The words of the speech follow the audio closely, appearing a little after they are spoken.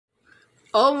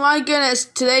Oh my goodness,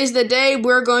 today's the day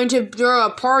we're going to throw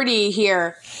a party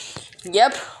here.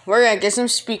 Yep, we're going to get some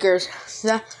speakers.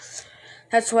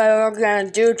 That's what we're going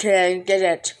to do today, get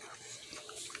it.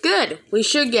 Good, we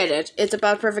should get it. It's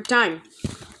about perfect time.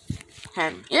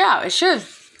 And yeah, it should.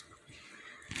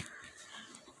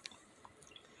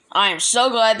 I am so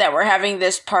glad that we're having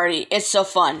this party. It's so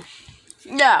fun.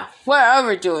 Yeah, what are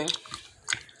we doing?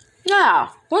 Yeah,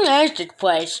 what is this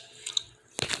place?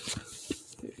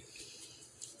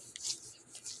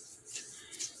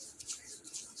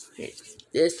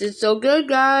 This is so good,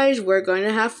 guys. We're going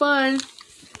to have fun.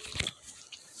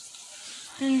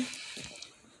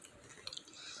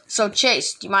 So,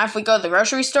 Chase, do you mind if we go to the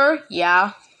grocery store?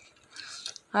 Yeah.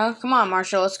 Come on,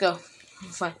 Marshall, let's go.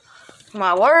 Fine. Come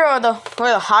on, where are the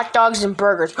hot dogs and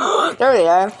burgers? There they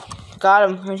are. Got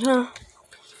them.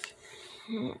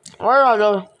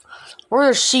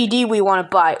 Where's the CD we want to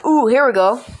buy? Ooh, here we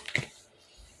go.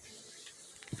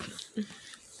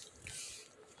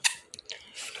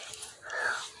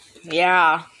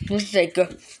 Yeah, this is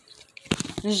good.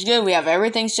 We have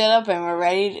everything set up and we're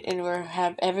ready, and we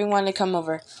have everyone to come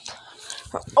over.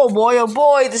 Oh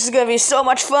boy, this is gonna be so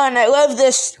much fun. I love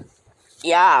this.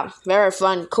 Yeah, very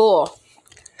fun, cool.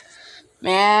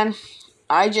 Man,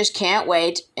 I just can't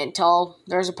wait until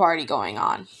there's a party going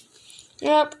on.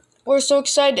 Yep, we're so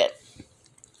excited.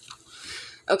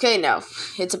 Okay, now,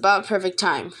 it's about perfect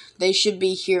time. They should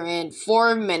be here in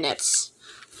 4 minutes.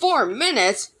 4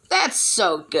 minutes? That's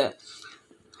so good.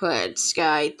 But,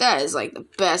 Skye, that is like the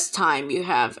best time you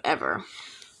have ever.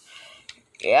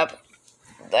 Yep.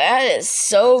 That is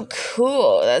so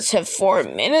cool. Let's have 4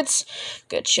 minutes.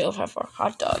 Good, she'll have our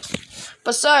hot dogs.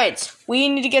 Besides, we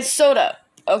need to get soda.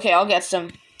 Okay, I'll get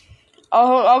some.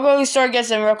 I'll go to the store and get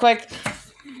some real quick.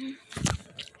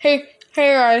 Hey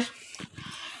guys.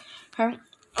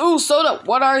 Ooh, soda.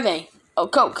 What are they? Oh,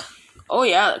 Coke. Oh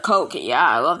yeah, Coke. Yeah,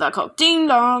 I love that Coke. Ding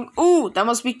dong. Ooh, that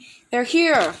must be. They're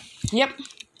here. Yep.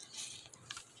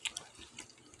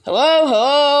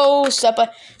 Hello. Step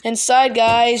inside,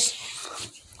 guys.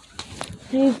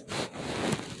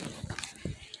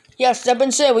 Yeah, step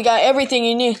inside. We got everything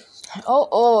you need.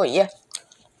 Oh, yeah.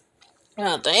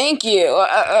 Oh, thank you.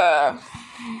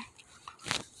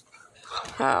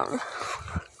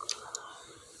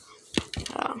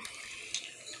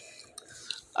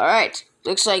 Alright.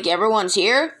 Looks like everyone's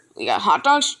here. We got hot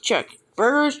dogs, check.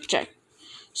 Burgers, check.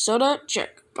 Soda,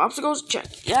 check. Popsicles, check.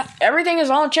 Yeah, everything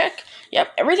is all check.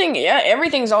 Yep,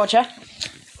 everything's all check.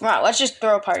 Come on, let's just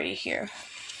throw a party here.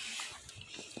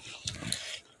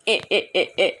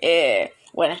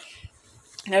 When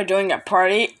they're doing a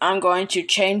party, I'm going to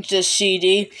change the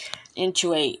CD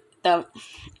into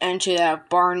that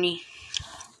Barney.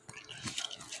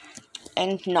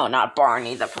 And no, not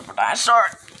Barney, the purple dinosaur.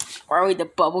 Barney the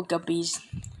Bubble Guppies.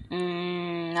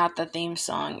 Not the theme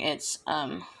song. It's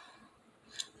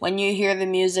when you hear the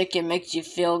music, it makes you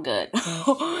feel good.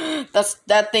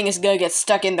 That thing is gonna get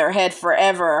stuck in their head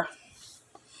forever.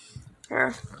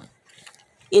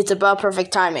 It's about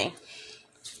perfect timing.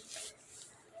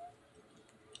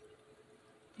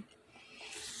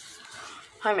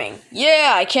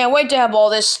 Yeah, I can't wait to have all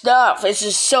this stuff. This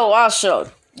is so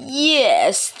awesome.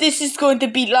 Yes, this is going to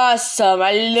be awesome.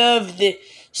 I love this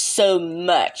so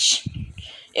much.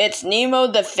 It's Nemo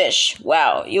the fish.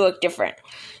 Wow, you look different.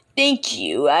 Thank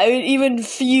you. I even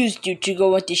refused you to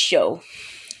go with the show.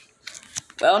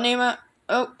 Well, Nemo,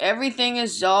 everything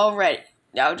is all ready.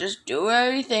 Now just do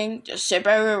everything. Just sit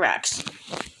back and relax.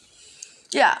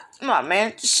 Yeah, come on,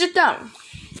 man. Just sit down.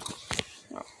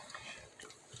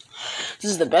 This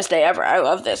is the best day ever. I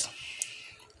love this.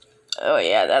 Oh,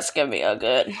 yeah, that's gonna be all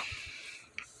good.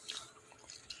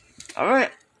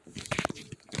 Alright.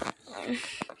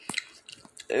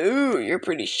 Ooh, you're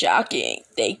pretty shocking.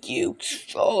 Thank you.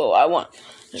 Oh, I want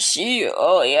to see you.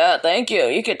 Oh, yeah, thank you.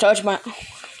 You can touch my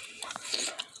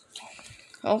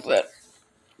outfit.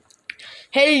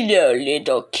 Hello,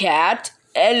 little cat.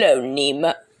 Hello,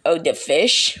 Nemo. Oh, the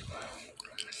fish.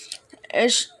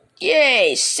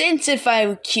 Yay, since if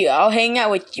I'm cute, I'll hang out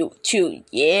with you too.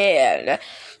 Yeah,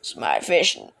 that's my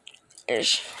fish.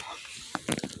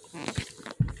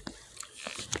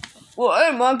 Well,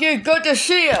 hey, monkey, good to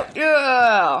see you.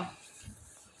 Yeah.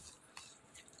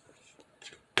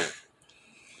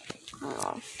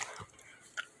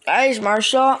 Guys,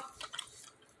 Marshall.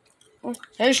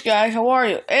 Hey, Skye, how are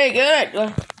you? Hey,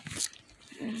 good.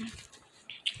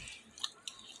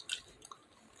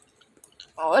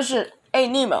 Oh, listen. Hey,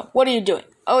 Nemo, what are you doing?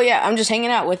 Oh, yeah, I'm just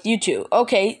hanging out with you two.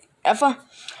 Okay, Effa,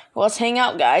 let's hang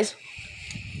out, guys.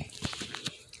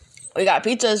 We got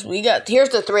pizzas. Here's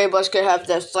the three of us could have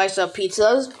the slice of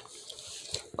pizzas.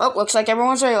 Well, looks like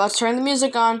everyone's ready. Let's turn the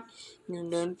music on.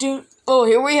 Oh,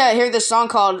 here we hear this song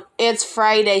called It's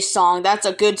Friday Song. That's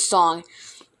a good song.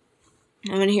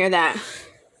 I'm gonna hear that.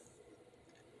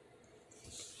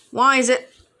 Why is it?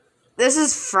 This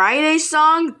is Friday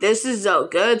song? This is a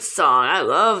good song. I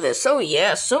love this. Oh,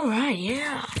 yes. All right,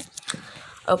 yeah.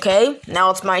 Okay, now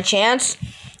it's my chance.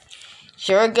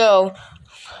 Here I go.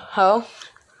 Oh.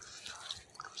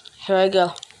 Here I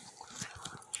go.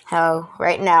 Oh,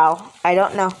 right now. I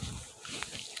don't know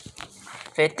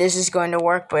if this is going to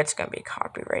work, but it's going to be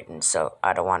copyrighted, so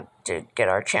I don't want to get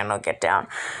our channel get down.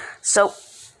 So,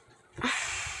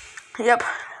 yep.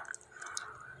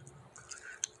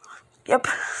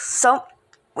 So,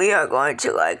 we are going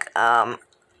to,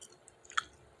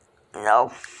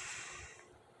 no.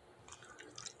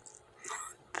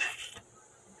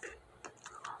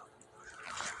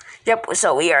 Yep,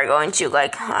 so we are going to,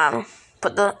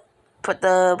 put the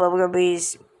bubblegum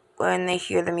bees when they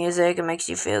hear the music. It makes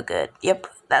you feel good. Yep,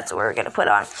 that's what we're going to put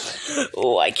on.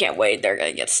 Oh, I can't wait. They're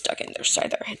going to get stuck in their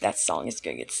side. That song is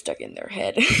going to get stuck in their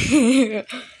head.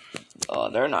 Oh,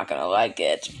 they're not going to like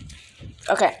it.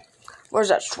 Okay, where's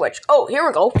that switch? Oh, here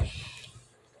we go.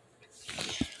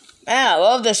 Man, I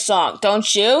love this song.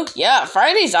 Don't you? Yeah,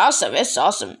 Friday's awesome. It's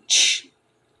awesome.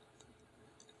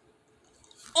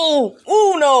 Oh,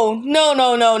 no.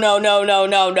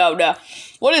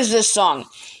 What is this song?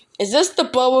 Is this the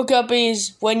Bubble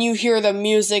Guppies? When you hear the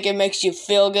music, it makes you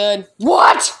feel good?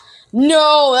 What?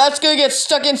 No, that's gonna get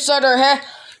stuck inside our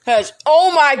heads.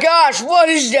 Oh my gosh, what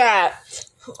is that?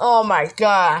 Oh my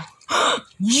god.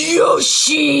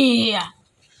 Yoshi!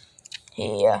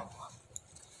 Yeah.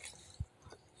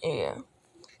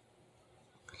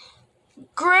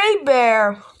 Gray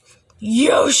Bear!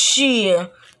 Yoshi!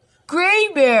 Gray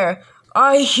Bear!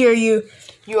 I hear you.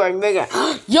 You are mega.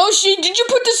 Yoshi, did you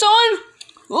put this on?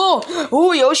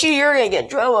 Oh, Yoshi, you're gonna get in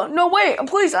trouble. No, wait,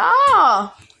 please.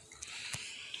 Oh,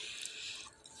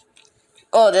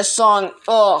 this song.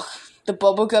 Oh, the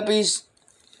Bubble Guppies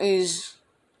is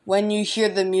when you hear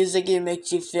the music, it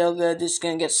makes you feel good. It's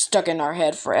gonna get stuck in our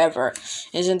head forever.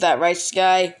 Isn't that right,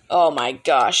 Skye? Oh my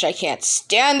gosh, I can't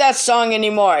stand that song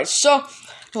anymore. It's so.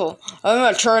 Oh, I'm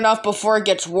gonna turn it off before it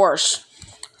gets worse.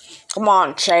 Come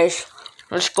on, Chase.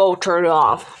 Let's go turn it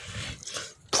off.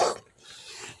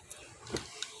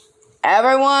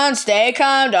 Everyone, stay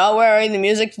calm. Don't worry, the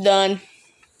music's done.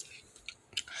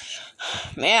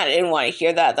 Man, I didn't want to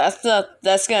hear that.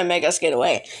 That's gonna make us get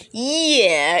away.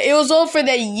 Yeah, it was all for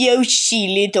that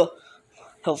Yoshi little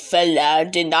fella.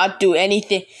 Did not do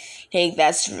anything. Hey,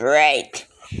 that's right.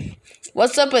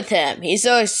 What's up with him? He's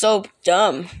always so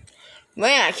dumb.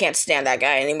 Man, I can't stand that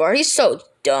guy anymore. He's so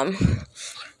dumb.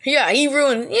 Yeah, he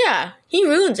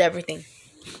ruins everything.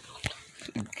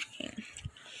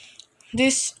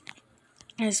 This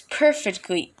is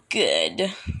perfectly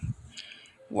good.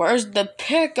 Where's the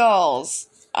pickles?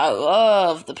 I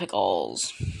love the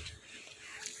pickles.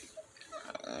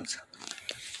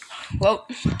 Well,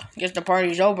 I guess the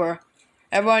party's over.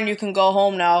 Everyone, you can go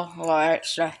home now. Alright,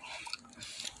 so.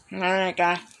 Alright,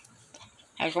 guys.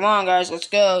 Hey, come on, guys, let's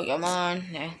go. Come on.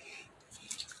 Yeah.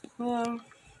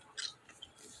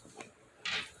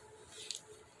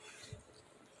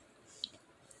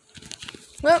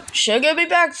 Well, Sugar be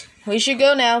back. We should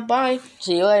go now. Bye.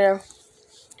 See you later.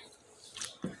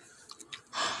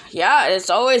 Yeah, it's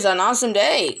always an awesome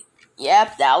day.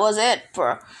 Yep, that was it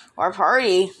for our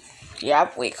party.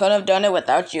 Yep, we couldn't have done it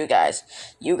without you guys.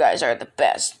 You guys are the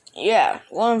best. Yeah,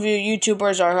 one of you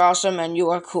YouTubers are awesome and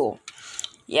you are cool.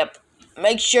 Yep.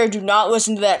 Make sure do not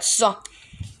listen to that song.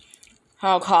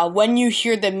 When you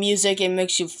hear the music, it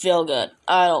makes you feel good.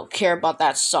 I don't care about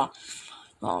that song.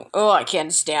 Oh, I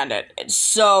can't stand it.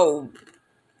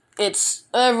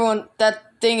 Everyone,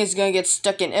 that thing is gonna get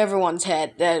stuck in everyone's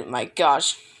head. My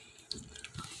gosh.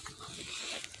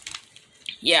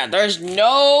 Yeah, there's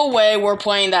no way we're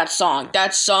playing that song.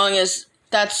 That song is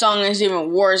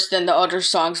even worse than the other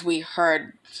songs we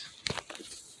heard.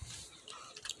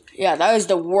 Yeah, that is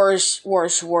the worst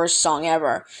song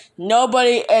ever.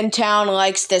 Nobody in town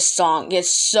likes this song.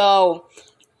 It's so...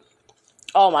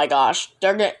 Oh my gosh,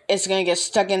 it's gonna get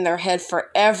stuck in their head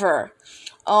forever.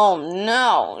 Oh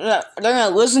no, they're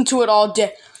gonna listen to it all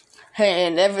day,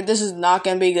 and this is not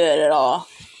gonna be good at all.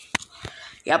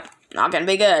 Yep, not gonna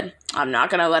be good. I'm not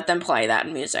gonna let them play that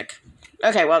music.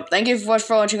 Okay, well, thank you for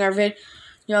watching our video.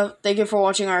 Thank you for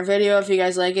watching our video. If you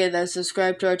guys like it, then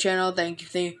subscribe to our channel. Thank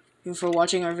you for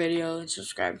watching our video and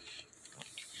subscribe.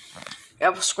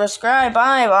 Yep, subscribe.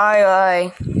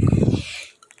 Bye.